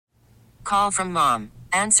Call from mom.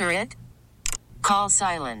 Answer it. Call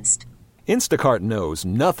silenced. Instacart knows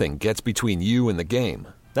nothing gets between you and the game.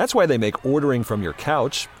 That's why they make ordering from your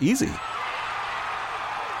couch easy.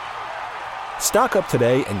 Stock up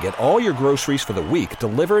today and get all your groceries for the week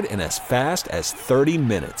delivered in as fast as 30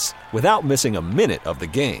 minutes without missing a minute of the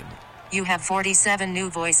game. You have 47 new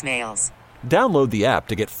voicemails. Download the app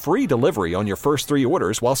to get free delivery on your first 3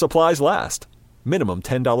 orders while supplies last. Minimum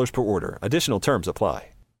 $10 per order. Additional terms apply.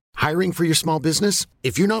 Hiring for your small business?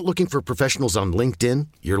 If you're not looking for professionals on LinkedIn,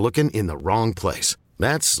 you're looking in the wrong place.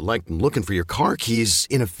 That's like looking for your car keys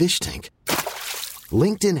in a fish tank.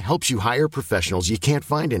 LinkedIn helps you hire professionals you can't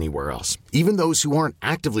find anywhere else, even those who aren't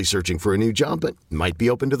actively searching for a new job but might be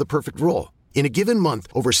open to the perfect role. In a given month,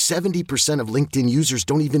 over 70% of LinkedIn users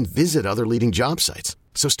don't even visit other leading job sites.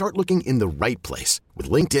 So start looking in the right place. With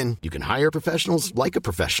LinkedIn, you can hire professionals like a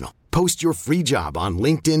professional. Post your free job on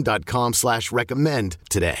linkedin.com/recommend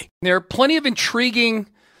today. There are plenty of intriguing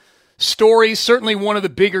stories. Certainly one of the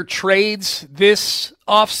bigger trades this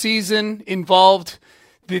offseason involved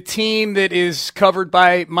the team that is covered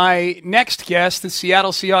by my next guest, the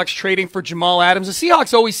Seattle Seahawks trading for Jamal Adams. The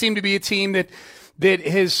Seahawks always seem to be a team that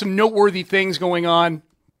has some noteworthy things going on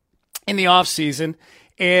in the offseason,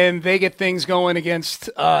 and they get things going against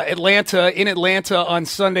Atlanta on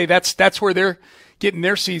Sunday. That's where they're getting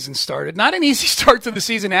their season started. Not an easy start to the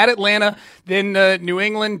season at Atlanta, then New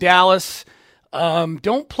England, Dallas.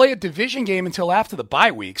 Don't play a division game until after the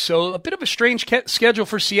bye week, so a bit of a strange schedule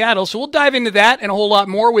for Seattle. So we'll dive into that and a whole lot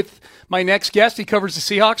more with my next guest. He covers the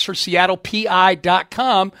Seahawks for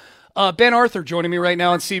SeattlePI.com. Ben Arthur joining me right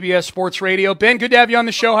now on CBS Sports Radio. Ben, good to have you on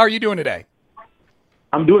the show. How are you doing today?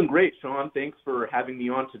 I'm doing great, Sean. Thanks for having me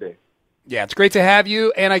on today. Yeah, it's great to have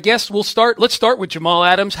you. And I guess let's start with Jamal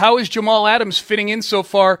Adams. How is Jamal Adams fitting in so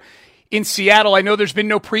far in Seattle? I know there's been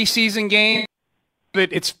no preseason game,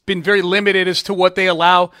 but it's been very limited as to what they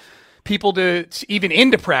allow people to even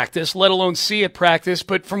into practice, let alone see at practice.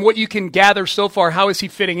 But from what you can gather so far, how is he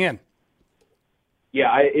fitting in?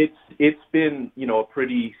 Yeah, it's been, a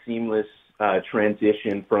pretty seamless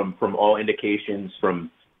transition from all indications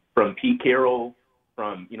from Pete Carroll,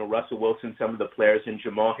 from Russell Wilson, some of the players, and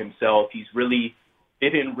Jamal himself. He's really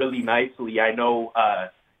fit in really nicely. I know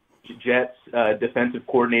Jets defensive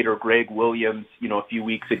coordinator Greg Williams, a few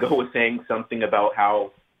weeks ago was saying something about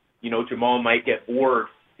how Jamal might get bored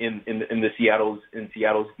in Seattle's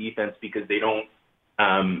defense because they don't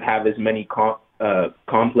have as many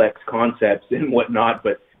complex concepts and whatnot,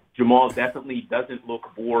 but Jamal definitely doesn't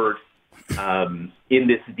look bored in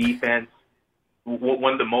this defense.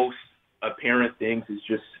 One of the most apparent things is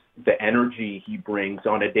just the energy he brings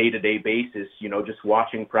on a day-to-day basis, just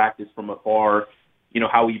watching practice from afar,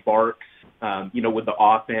 how he barks, with the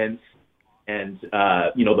offense and,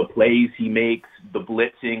 the plays he makes. The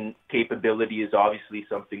blitzing capability is obviously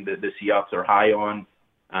something that the Seahawks are high on.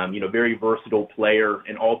 Very versatile player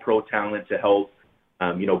and all-pro talent to help,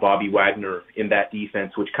 Bobby Wagner in that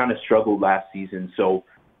defense, which kind of struggled last season. So,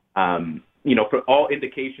 for all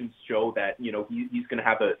indications show that, he's going to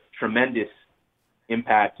have a tremendous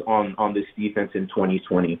impact on this defense in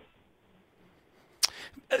 2020.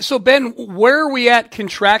 So, Ben, where are we at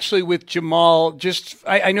contractually with Jamal?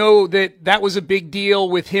 I know that was a big deal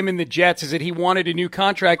with him and the Jets, is that he wanted a new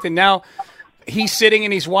contract, and now he's sitting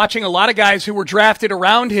and he's watching a lot of guys who were drafted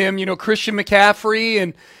around him, Christian McCaffrey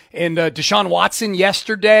and Deshaun Watson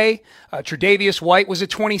yesterday. Tre'Davious White was a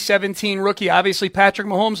 2017 rookie. Obviously, Patrick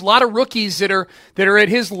Mahomes. A lot of rookies that are at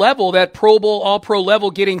his level, that Pro Bowl, All-Pro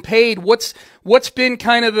level, getting paid. What's been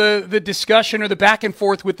kind of the discussion or the back and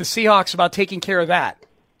forth with the Seahawks about taking care of that?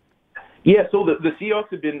 Yeah, so the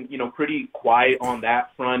Seahawks have been, pretty quiet on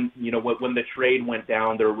that front. When the trade went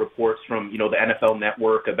down, there were reports from, the NFL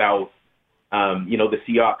Network about the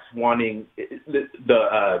Seahawks wanting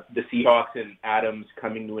the Seahawks and Adams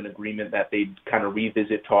coming to an agreement that they'd kind of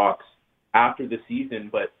revisit talks after the season.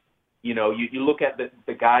 But, you look at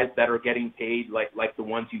the guys that are getting paid, like the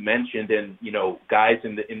ones you mentioned, and, guys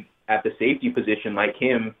at the safety position like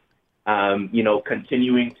him,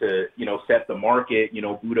 continuing to, set the market,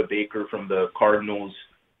 Budda Baker from the Cardinals,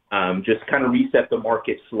 just kind of reset the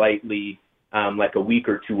market slightly, like a week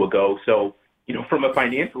or two ago. So, from a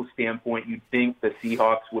financial standpoint, you'd think the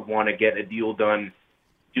Seahawks would want to get a deal done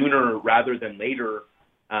sooner rather than later,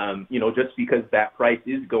 just because that price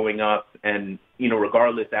is going up. And,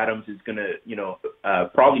 regardless, Adams is going to,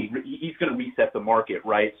 he's going to reset the market,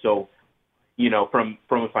 right? So, from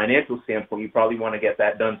a financial standpoint, you probably want to get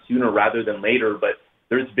that done sooner rather than later. But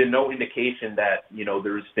there's been no indication that,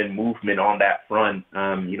 there's been movement on that front.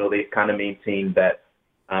 They've kind of maintained that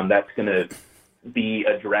that's going to be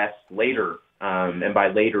addressed later. and by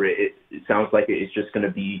later, it sounds like it's just going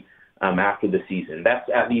to be after the season. That's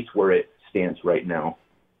at least where it stands right now.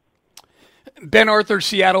 Ben Arthur,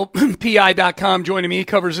 SeattlePI.com, joining me. He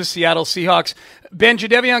covers the Seattle Seahawks. Ben,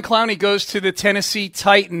 Jadeveon Clowney goes to the Tennessee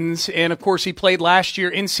Titans, and, of course, he played last year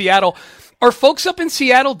in Seattle. Are folks up in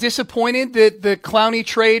Seattle disappointed that the Clowney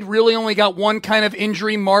trade really only got one kind of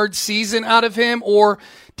injury-marred season out of him, or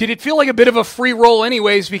did it feel like a bit of a free roll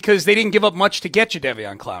anyways because they didn't give up much to get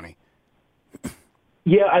Jadeveon Clowney?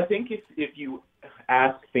 Yeah, I think if you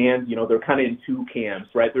ask fans, they're kind of in two camps,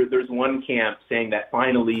 right? There's one camp saying that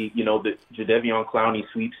finally, the Jadeveon Clowney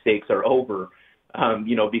sweepstakes are over,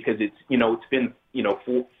 because it's been,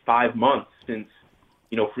 5 months since,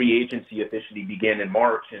 free agency officially began in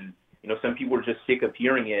March. And, some people are just sick of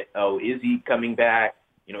hearing it. Oh, is he coming back?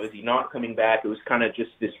 Is he not coming back? It was kind of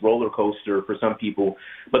just this roller coaster for some people.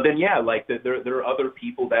 But then, yeah, like there are other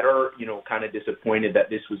people that are, kind of disappointed that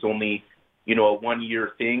this was only, a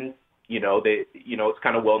 1-year thing. It's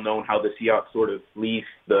kind of well known how the Seahawks sort of fleeced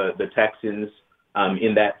the Texans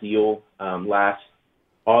in that deal last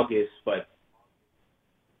August. But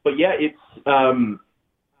yeah, it's,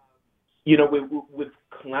 with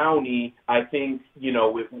Clowney, I think,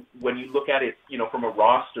 when you look at it, from a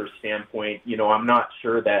roster standpoint, I'm not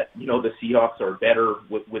sure that, the Seahawks are better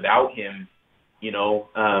without him,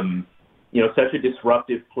 such a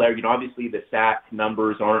disruptive player. Obviously the sack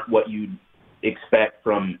numbers aren't what you'd expect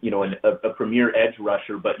from, a premier edge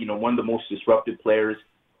rusher, but, one of the most disruptive players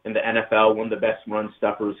in the NFL, one of the best run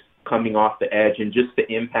stuffers coming off the edge, and just the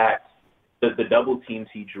impact, the double teams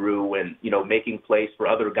he drew and, making plays for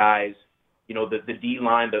other guys. The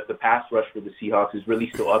D-line, the pass rush for the Seahawks is really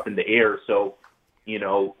still up in the air. So,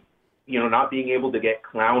 not being able to get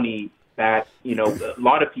Clowney back, a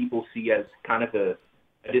lot of people see as kind of a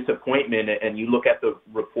disappointment. And you look at the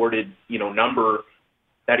reported, number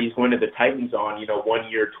that he's going to the Titans on, 1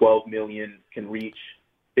 year, $12 million, can reach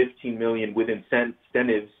 $15 million with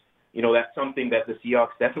incentives. That's something that the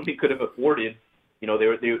Seahawks definitely could have afforded. They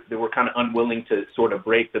were kind of unwilling to sort of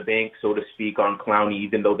break the bank, so to speak, on Clowney,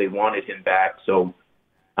 even though they wanted him back. So,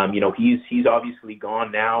 he's obviously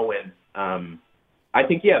gone now. And I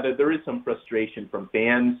think, yeah, there is some frustration from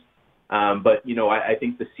fans. But, I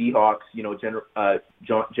think the Seahawks,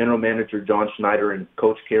 General Manager John Schneider and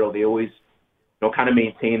Coach Carroll, they always, kind of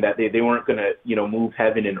maintain that they weren't going to, move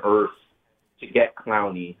heaven and earth to get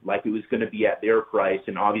Clowney. Like, it was going to be at their price.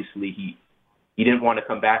 And obviously he didn't want to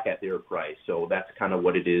come back at their price. So that's kind of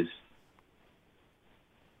what it is.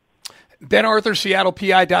 Ben Arthur,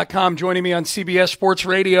 SeattlePI.com, joining me on CBS Sports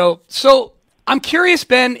Radio. So I'm curious,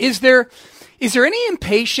 Ben, is there any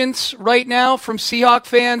impatience right now from Seahawk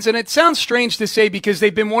fans? And it sounds strange to say because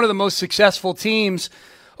they've been one of the most successful teams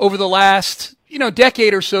over the last,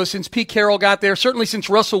 decade or so since Pete Carroll got there, certainly since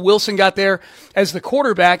Russell Wilson got there as the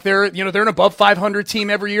quarterback. They're an above 500 team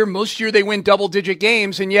every year. Most year they win double-digit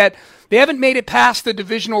games, and yet they haven't made it past the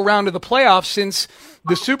divisional round of the playoffs since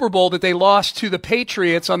the Super Bowl that they lost to the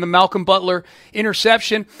Patriots on the Malcolm Butler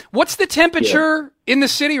interception. What's the temperature in the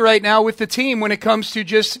city right now with the team when it comes to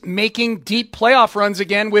just making deep playoff runs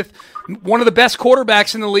again with one of the best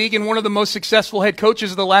quarterbacks in the league and one of the most successful head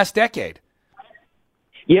coaches of the last decade?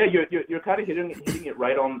 Yeah, you're kind of hitting it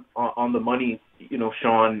right on the money,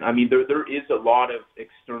 Sean. I mean, there is a lot of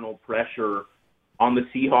external pressure on the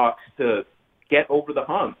Seahawks to get over the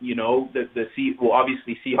hump.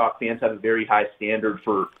 Obviously Seahawks fans have a very high standard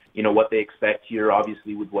for what they expect here.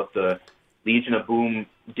 Obviously, with what the Legion of Boom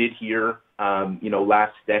did here,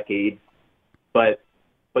 last decade,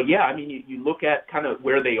 But yeah, I mean, you look at kind of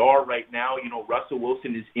where they are right now. Russell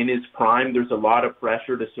Wilson is in his prime. There's a lot of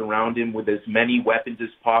pressure to surround him with as many weapons as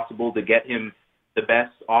possible to get him the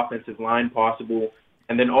best offensive line possible.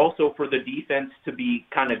 And then also for the defense to be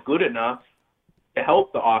kind of good enough to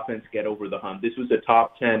help the offense get over the hump. This was a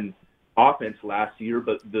top 10 offense last year,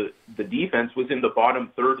 but the defense was in the bottom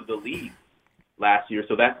third of the league last year.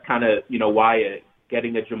 So that's kind of, why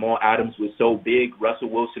getting a Jamal Adams was so big. Russell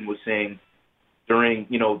Wilson was saying, during,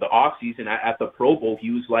 the offseason at the Pro Bowl, he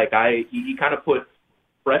was like, he kind of put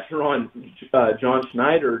pressure on John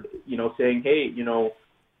Schneider, saying, hey,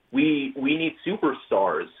 we need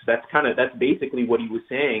superstars. That's basically what he was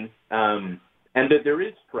saying. And that there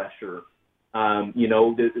is pressure.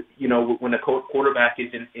 When a quarterback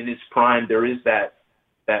is in his prime, there is that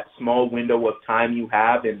small window of time you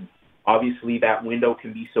have. And obviously that window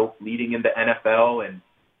can be so fleeting in the NFL. And,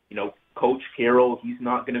 Coach Carroll, he's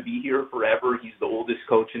not going to be here forever. He's the oldest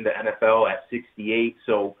coach in the NFL at 68.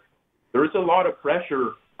 So there's a lot of pressure,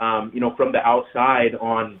 from the outside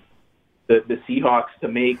on the Seahawks to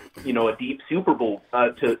make, a deep Super Bowl,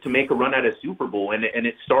 to make a run at a Super Bowl. And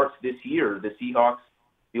it starts this year. The Seahawks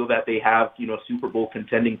feel that they have, Super Bowl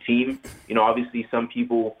contending team. Obviously some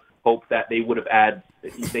people hope that they could have added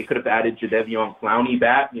Jadeveon Clowney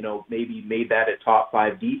back, maybe made that a top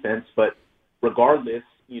 5 defense. But regardless,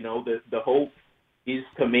 the hope is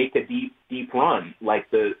to make a deep run, like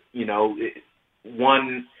getting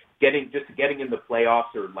in the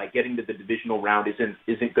playoffs or like getting to the divisional round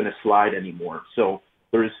isn't going to slide anymore. So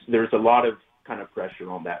there's a lot of kind of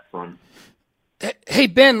pressure on that front. Hey,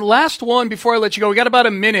 Ben, last one before I let you go. We got about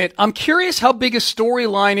a minute. I'm curious how big a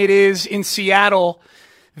storyline it is in Seattle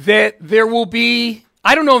that there will be,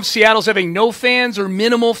 I don't know if Seattle's having no fans or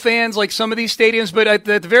minimal fans like some of these stadiums, but at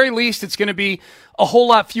the very least, it's going to be a whole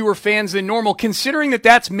lot fewer fans than normal, considering that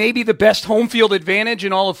that's maybe the best home field advantage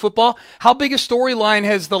in all of football. How big a storyline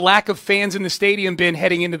has the lack of fans in the stadium been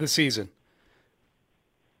heading into the season?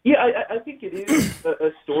 Yeah, I think it is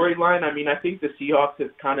a storyline. I mean, I think the Seahawks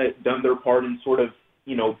have kind of done their part in sort of,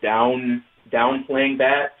 downplaying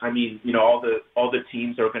that. I mean, all the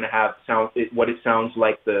teams are going to have what it sounds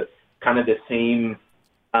like the kind of the same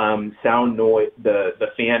sound noise, the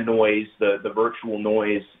fan noise, the virtual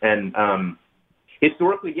noise, and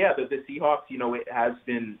historically, yeah, the Seahawks, it has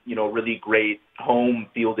been, really great home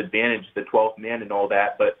field advantage, the 12th man and all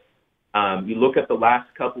that, but you look at the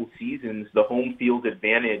last couple seasons, the home field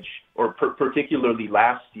advantage, or particularly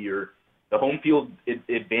last year, the home field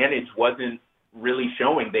advantage wasn't really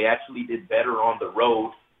showing. They actually did better on the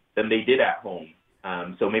road than they did at home.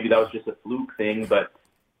 So maybe that was just a fluke thing, but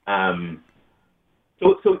so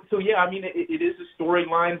yeah, I mean, it is a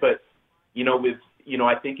storyline, but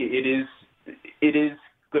I think it is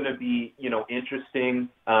going to be interesting,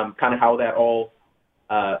 kind of how that all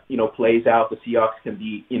plays out. The Seahawks can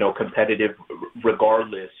be competitive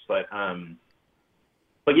regardless, but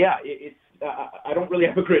yeah, it's I don't really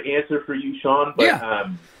have a great answer for you, Sean, but yeah.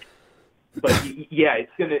 But yeah,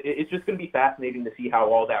 it's just gonna be fascinating to see how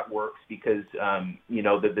all that works because the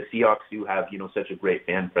Seahawks do have such a great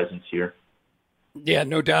fan presence here. Yeah,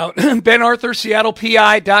 no doubt. Ben Arthur,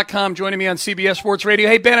 SeattlePI.com, joining me on CBS Sports Radio.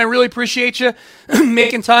 Hey, Ben, I really appreciate you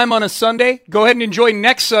making time on a Sunday. Go ahead and enjoy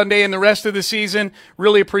next Sunday and the rest of the season.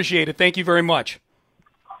 Really appreciate it. Thank you very much.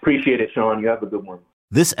 Appreciate it, Sean. You have a good one.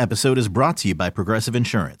 This episode is brought to you by Progressive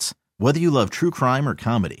Insurance. Whether you love true crime or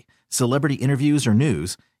comedy, celebrity interviews or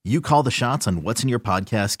news, you call the shots on what's in your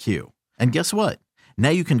podcast queue. And guess what? Now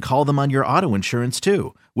you can call them on your auto insurance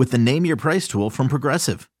too with the Name Your Price tool from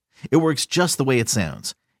Progressive. It works just the way it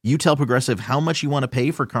sounds. You tell Progressive how much you want to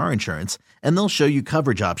pay for car insurance, and they'll show you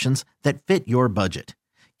coverage options that fit your budget.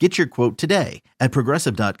 Get your quote today at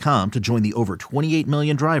Progressive.com to join the over 28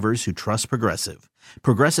 million drivers who trust Progressive.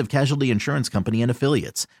 Progressive Casualty Insurance Company and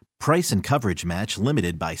Affiliates. Price and coverage match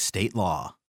limited by state law.